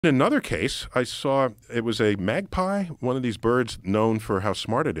In another case, I saw it was a magpie, one of these birds known for how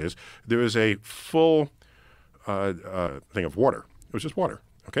smart it is. There was a full thing of water. It was just water,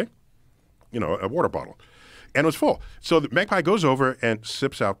 okay? You know, a water bottle. And it was full. So the magpie goes over and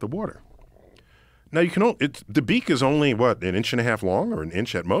sips out the water. Now, the beak is only, what, an inch and a half long or an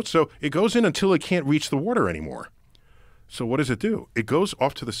inch at most? So it goes in until it can't reach the water anymore. So what does it do? It goes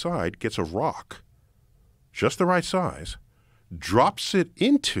off to the side, gets a rock, just the right size, drops it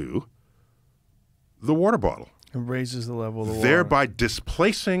into the water bottle. It raises the level of the water. Thereby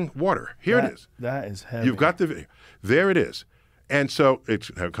displacing water. Here it is. That is heavy. You've got the video. There it is. And so it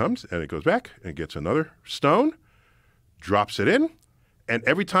comes and it goes back and gets another stone, drops it in, and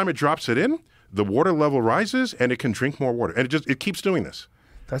every time it drops it in, the water level rises and it can drink more water. And it keeps doing this.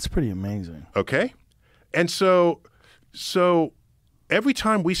 That's pretty amazing. Okay? And so every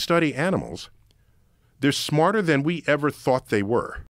time we study animals, they're smarter than we ever thought they were.